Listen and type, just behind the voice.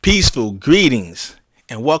Peaceful greetings,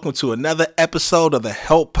 and welcome to another episode of the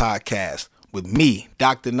Help Podcast with me,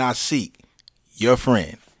 Dr. Nasik, your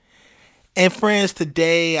friend. And friends,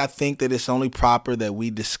 today I think that it's only proper that we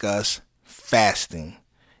discuss fasting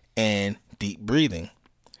and deep breathing.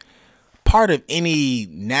 Part of any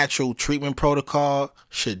natural treatment protocol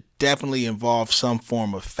should definitely involve some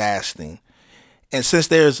form of fasting. And since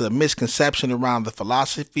there's a misconception around the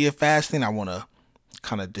philosophy of fasting, I want to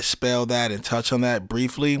kind of dispel that and touch on that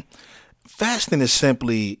briefly. Fasting is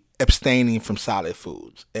simply abstaining from solid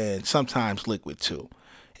foods and sometimes liquid too.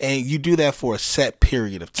 And you do that for a set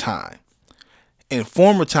period of time. In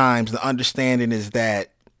former times, the understanding is that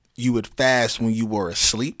you would fast when you were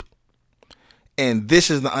asleep. And this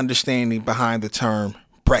is the understanding behind the term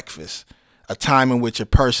breakfast, a time in which a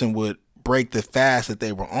person would break the fast that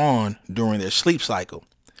they were on during their sleep cycle.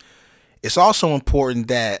 It's also important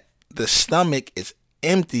that the stomach is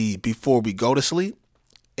empty before we go to sleep.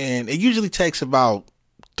 And it usually takes about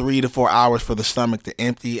 3 to 4 hours for the stomach to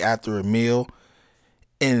empty after a meal.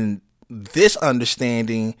 And this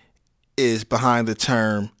understanding is behind the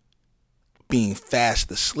term being fast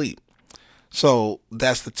asleep. So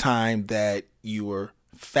that's the time that you were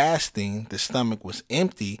fasting, the stomach was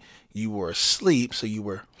empty, you were asleep, so you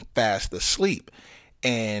were fast asleep.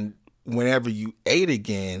 And whenever you ate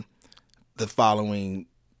again, the following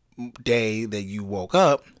day that you woke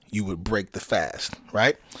up, you would break the fast,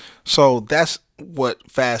 right? So that's what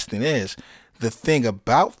fasting is. The thing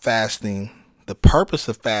about fasting, the purpose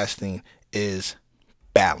of fasting is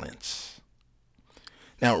balance.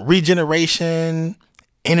 Now, regeneration,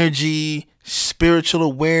 energy, spiritual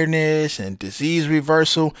awareness, and disease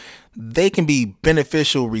reversal, they can be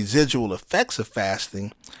beneficial residual effects of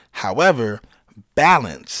fasting. However,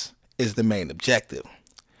 balance is the main objective.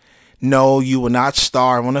 No, you will not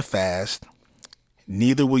starve on a fast.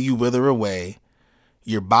 Neither will you wither away.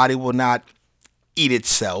 Your body will not eat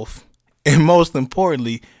itself. And most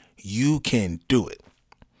importantly, you can do it.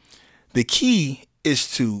 The key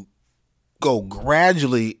is to go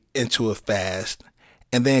gradually into a fast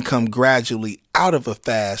and then come gradually out of a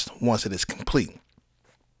fast once it is complete.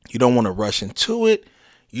 You don't want to rush into it.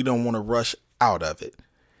 You don't want to rush out of it.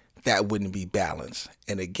 That wouldn't be balance.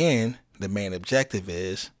 And again, the main objective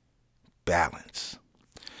is balance.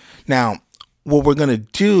 Now, what we're going to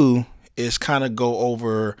do is kind of go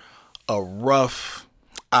over a rough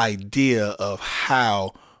idea of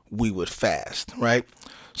how we would fast, right?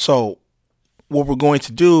 So what we're going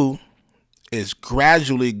to do is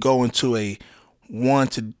gradually go into a 1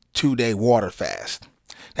 to 2 day water fast.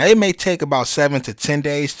 Now, it may take about 7 to 10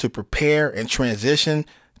 days to prepare and transition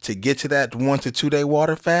to get to that 1 to 2 day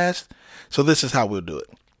water fast. So this is how we'll do it.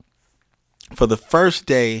 For the first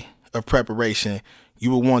day of preparation, you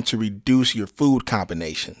will want to reduce your food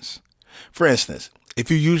combinations. For instance, if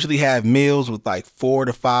you usually have meals with like 4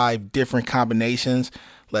 to 5 different combinations,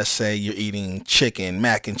 let's say you're eating chicken,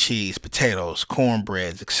 mac and cheese, potatoes,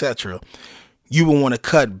 cornbreads, etc., you will want to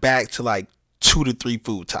cut back to like 2 to 3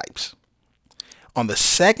 food types. On the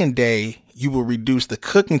second day, you will reduce the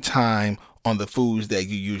cooking time on the foods that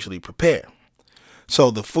you usually prepare.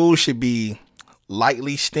 So the food should be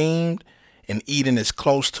lightly steamed and eaten as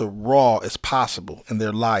close to raw as possible in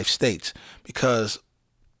their live states, because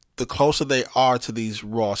the closer they are to these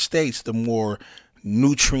raw states, the more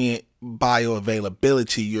nutrient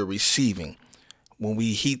bioavailability you're receiving. When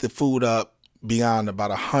we heat the food up beyond about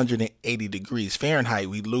 180 degrees Fahrenheit,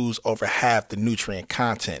 we lose over half the nutrient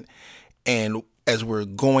content. And as we're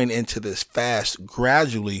going into this fast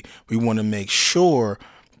gradually, we want to make sure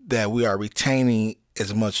that we are retaining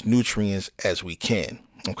as much nutrients as we can.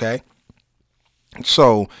 Okay.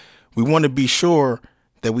 So we want to be sure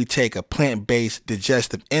that we take a plant-based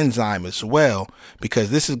digestive enzyme as well,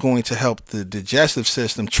 because this is going to help the digestive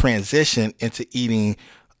system transition into eating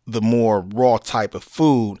the more raw type of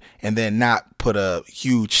food and then not put a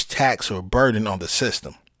huge tax or burden on the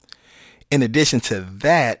system. In addition to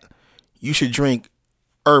that, you should drink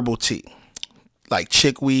herbal tea like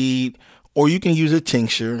chickweed, or you can use a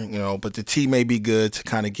tincture, but the tea may be good to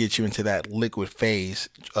kind of get you into that liquid phase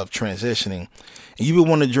of transitioning. And you would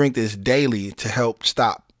want to drink this daily to help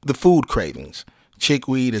stop the food cravings.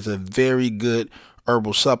 Chickweed is a very good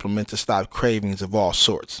herbal supplement to stop cravings of all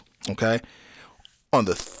sorts. Okay. On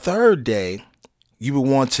the third day, you would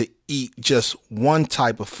want to eat just one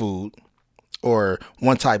type of food or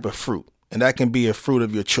one type of fruit, and that can be a fruit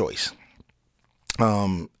of your choice.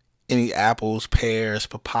 Any apples, pears,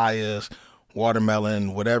 papayas,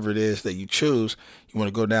 watermelon, whatever it is that you choose, you want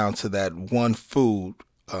to go down to that one food,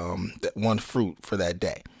 that one fruit for that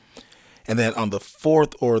day. And then on the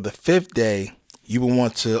fourth or the fifth day, you will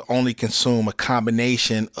want to only consume a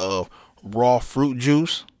combination of raw fruit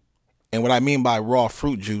juice. And what I mean by raw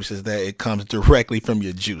fruit juice is that it comes directly from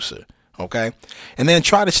your juicer. Okay. And then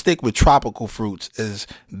try to stick with tropical fruits, as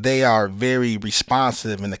they are very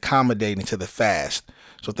responsive and accommodating to the fast.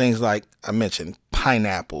 So things like I mentioned,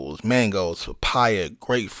 pineapples, mangoes, papaya,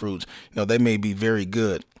 grapefruits, they may be very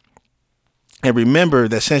good. And remember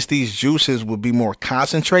that since these juices will be more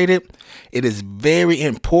concentrated, it is very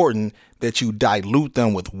important that you dilute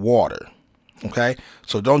them with water. Okay,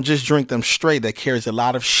 so don't just drink them straight. That carries a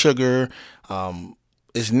lot of sugar.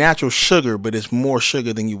 It's natural sugar, but it's more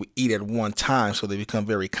sugar than you would eat at one time, so they become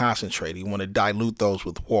very concentrated. You want to dilute those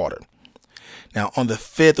with water. Now, on the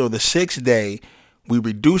 5th or the 6th day, we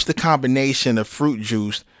reduce the combination of fruit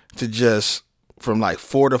juice to just from like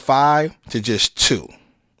 4 to 5 to just 2.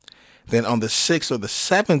 Then on the 6th or the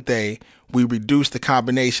 7th day, we reduce the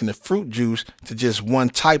combination of fruit juice to just one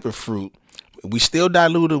type of fruit. We still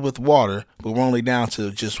dilute it with water, but we're only down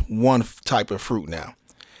to just one type of fruit now.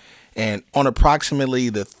 And on approximately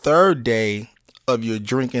the 3rd day of your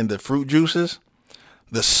drinking the fruit juices,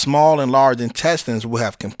 the small and large intestines will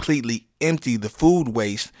have completely emptied the food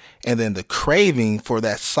waste, and then the craving for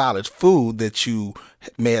that solid food that you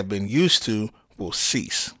may have been used to will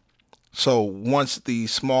cease. So once the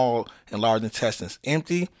small and large intestines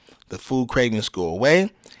empty, the food cravings go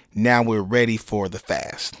away. Now we're ready for the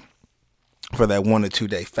fast, for that 1 to 2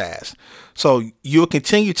 day fast. So you'll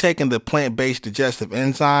continue taking the plant-based digestive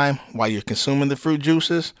enzyme while you're consuming the fruit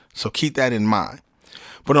juices. So keep that in mind.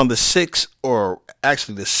 But on the 6th or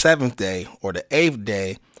actually the 7th day or the 8th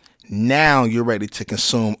day, now you're ready to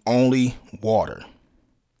consume only water.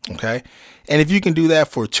 Okay. And if you can do that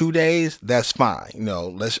for 2 days, that's fine.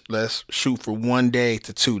 Let's shoot for 1 day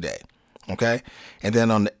to 2 day. Okay. And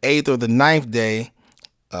then on the 8th or the 9th day,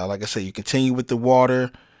 like I said, you continue with the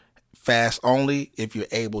water, fast only if you're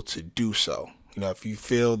able to do so. If you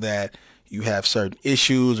feel that you have certain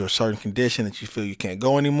issues or certain condition that you feel you can't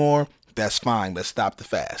go anymore, that's fine. Let's stop the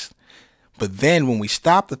fast. But then when we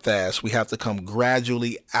stop the fast, we have to come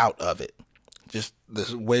gradually out of it. Just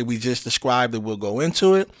the way we just described it, we'll go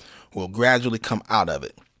into it. We'll gradually come out of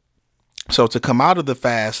it. So to come out of the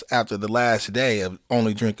fast after the last day of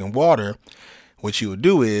only drinking water, what you will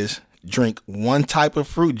do is drink one type of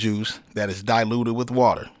fruit juice that is diluted with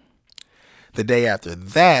water. The day after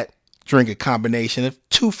that, drink a combination of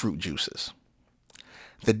 2 fruit juices.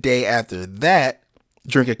 The day after that,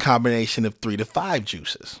 drink a combination of 3 to 5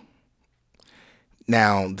 juices.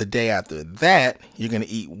 Now, the day after that, you're going to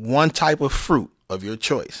eat one type of fruit of your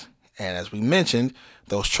choice. And as we mentioned,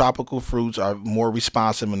 those tropical fruits are more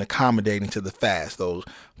responsive and accommodating to the fast. Those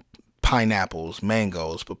pineapples,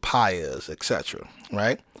 mangoes, papayas, etc.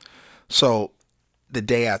 Right? So the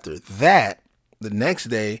day after that, the next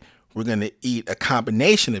day, we're going to eat a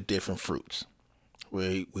combination of different fruits.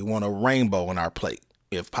 We want a rainbow on our plate,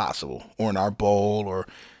 if possible, or in our bowl, or,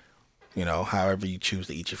 however you choose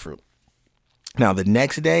to eat your fruit. Now, the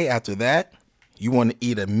next day after that, you want to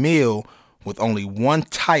eat a meal with only one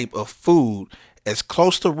type of food as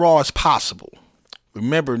close to raw as possible.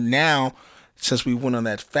 Remember now, since we went on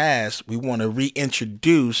that fast, we want to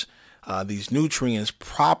reintroduce these nutrients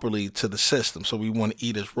properly to the system. So we want to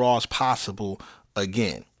eat as raw as possible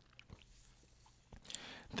again.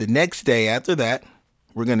 The next day after that,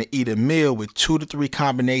 we're going to eat a meal with 2 to 3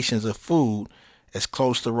 combinations of food as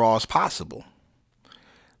close to raw as possible.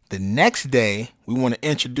 The next day, we want to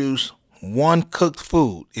introduce one cooked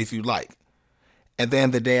food, if you like. And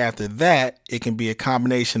then the day after that, it can be a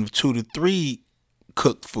combination of 2 to 3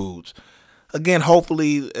 cooked foods. Again,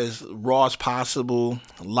 hopefully as raw as possible,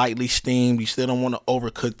 lightly steamed. You still don't want to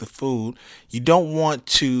overcook the food. You don't want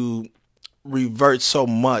to revert so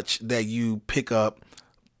much that you pick up,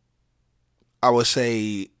 I would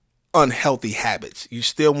say, unhealthy habits. You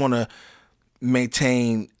still want to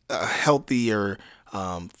maintain a healthier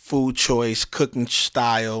food choice, cooking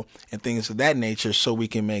style, and things of that nature, so we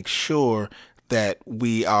can make sure that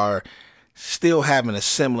we are still having a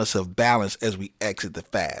semblance of balance as we exit the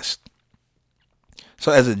fast.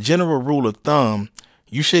 So as a general rule of thumb,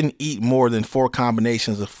 you shouldn't eat more than 4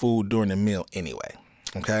 combinations of food during the meal anyway.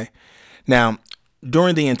 Okay. Now,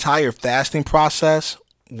 during the entire fasting process,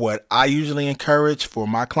 what I usually encourage for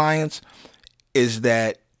my clients is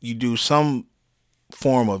that you do some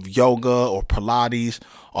form of yoga or Pilates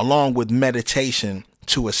along with meditation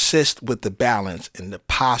to assist with the balance and the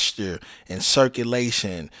posture and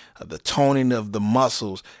circulation, the toning of the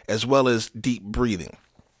muscles, as well as deep breathing.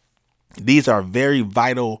 These are very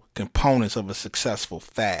vital components of a successful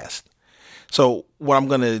fast. So what I'm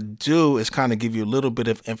going to do is kind of give you a little bit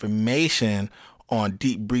of information on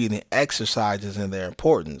deep breathing exercises and their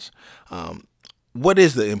importance. What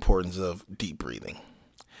is the importance of deep breathing?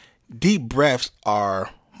 Deep breaths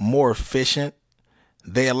are more efficient.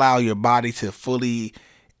 They allow your body to fully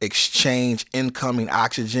exchange incoming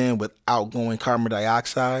oxygen with outgoing carbon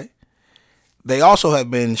dioxide. They also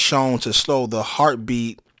have been shown to slow the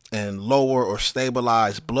heartbeat and lower or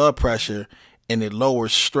stabilize blood pressure, and it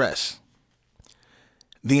lowers stress.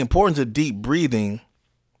 The importance of deep breathing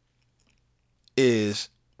is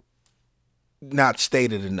not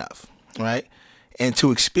stated enough, right? And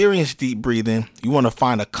to experience deep breathing, you want to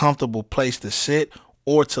find a comfortable place to sit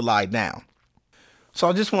or to lie down. So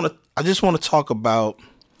I just want to talk about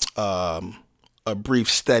a brief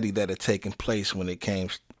study that had taken place when it came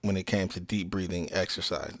to deep breathing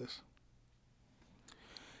exercises.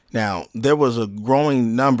 Now, there was a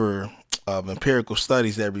growing number of empirical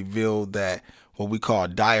studies that revealed that what we call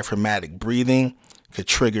diaphragmatic breathing could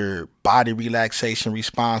trigger body relaxation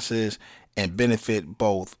responses and benefit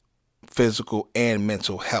both physical and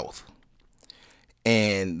mental health.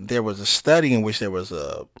 And there was a study in which there was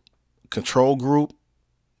a control group,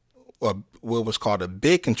 or what was called a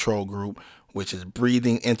big control group, which is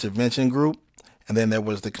breathing intervention group, and then there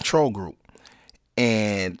was the control group.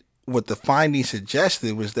 And what the findings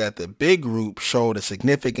suggested was that the big group showed a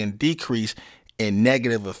significant decrease in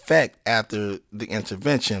negative effect after the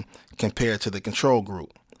intervention compared to the control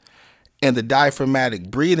group. In the diaphragmatic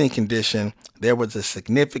breathing condition, there was a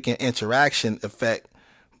significant interaction effect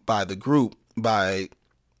by the group by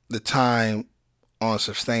the time on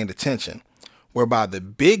sustained attention, whereby the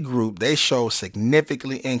big group, they showed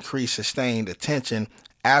significantly increased sustained attention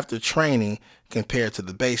after training compared to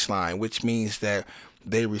the baseline, which means that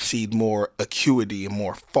they received more acuity and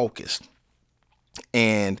more focus.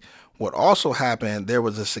 And what also happened, there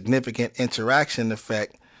was a significant interaction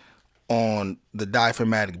effect on the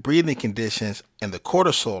diaphragmatic breathing conditions and the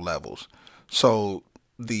cortisol levels. So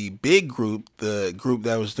the big group, the group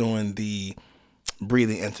that was doing the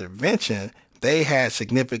breathing intervention, they had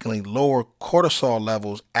significantly lower cortisol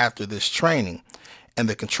levels after this training. And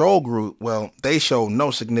the control group, well, they showed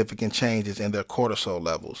no significant changes in their cortisol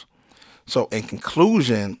levels. So in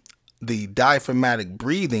conclusion, the diaphragmatic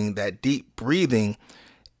breathing, that deep breathing,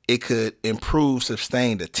 it could improve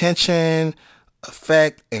sustained attention,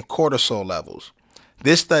 effect, and cortisol levels.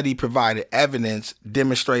 This study provided evidence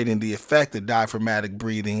demonstrating the effect of diaphragmatic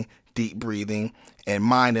breathing, deep breathing, and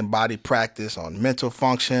mind and body practice on mental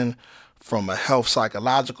function from a health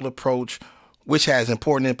psychological approach, which has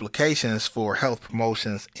important implications for health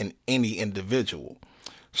promotions in any individual.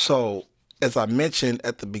 So, as I mentioned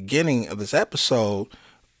at the beginning of this episode,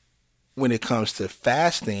 when it comes to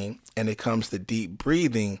fasting and it comes to deep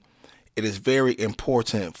breathing, it is very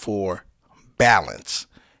important for balance.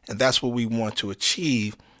 And that's what we want to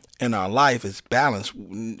achieve in our life is balance.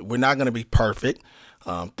 We're not going to be perfect.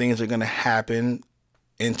 Things are going to happen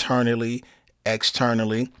internally,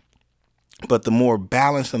 externally. But the more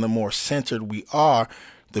balanced and the more centered we are,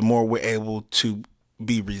 the more we're able to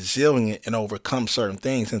be resilient and overcome certain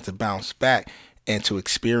things and to bounce back and to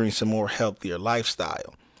experience a more healthier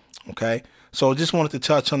lifestyle. Okay? So I just wanted to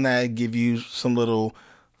touch on that and give you some little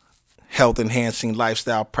health enhancing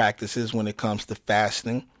lifestyle practices when it comes to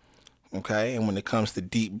fasting. Okay? And when it comes to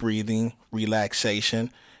deep breathing,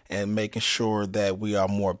 relaxation, and making sure that we are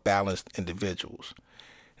more balanced individuals.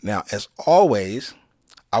 Now, as always,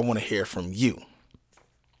 I want to hear from you.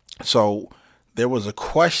 So there was a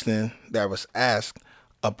question that was asked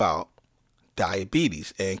about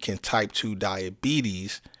diabetes, and can type 2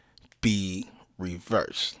 diabetes be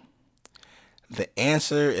reversed? The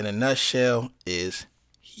answer in a nutshell is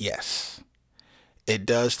yes. It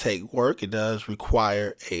does take work. It does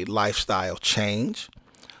require a lifestyle change.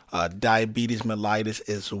 Diabetes mellitus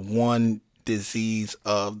is one disease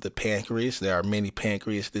of the pancreas. There are many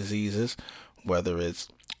pancreas diseases, whether it's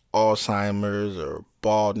Alzheimer's or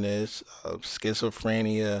baldness,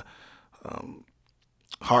 schizophrenia,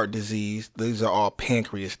 heart disease. These are all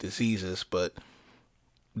pancreas diseases, but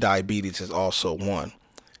diabetes is also one.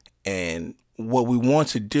 And what we want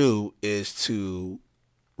to do is to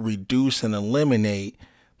reduce and eliminate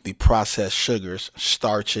the processed sugars,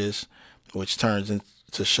 starches, which turns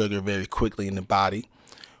into sugar very quickly in the body.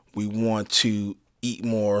 We want to eat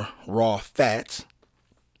more raw fats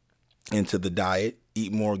into the diet,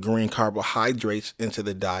 eat more green carbohydrates into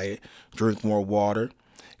the diet, drink more water,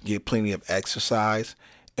 get plenty of exercise.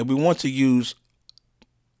 And we want to use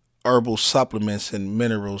herbal supplements and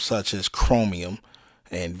minerals such as chromium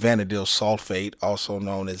and vanadyl sulfate, also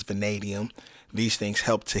known as vanadium. These things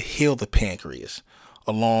help to heal the pancreas,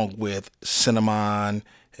 along with cinnamon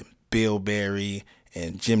and bilberry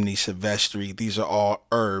and Jimny sylvestre. These are all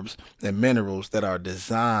herbs and minerals that are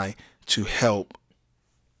designed to help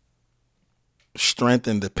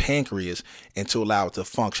strengthen the pancreas and to allow it to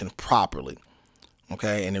function properly.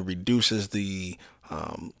 Okay, and it reduces the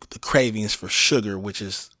cravings for sugar, which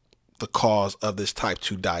is the cause of this type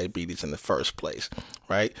 2 diabetes in the first place,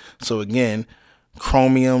 right? So again,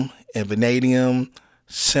 chromium and vanadium,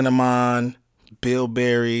 cinnamon,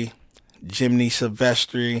 bilberry, Jimny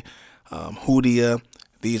sylvestre, hoodia.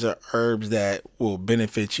 These are herbs that will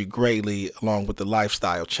benefit you greatly along with the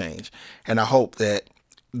lifestyle change. And I hope that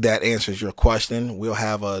answers your question. We'll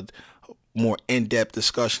have a more in-depth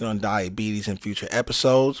discussion on diabetes in future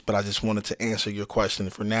episodes, but I just wanted to answer your question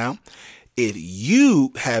for now. If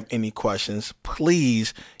you have any questions,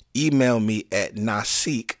 please email me at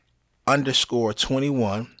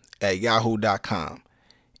nasik_21@yahoo.com.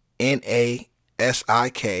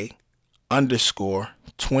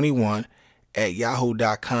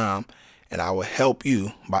 NASIK_21@yahoo.com, and I will help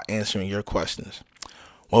you by answering your questions.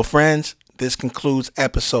 Well, friends, this concludes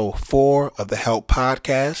episode 4 of the Help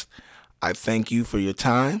Podcast. I thank you for your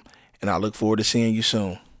time, and I look forward to seeing you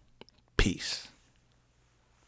soon. Peace.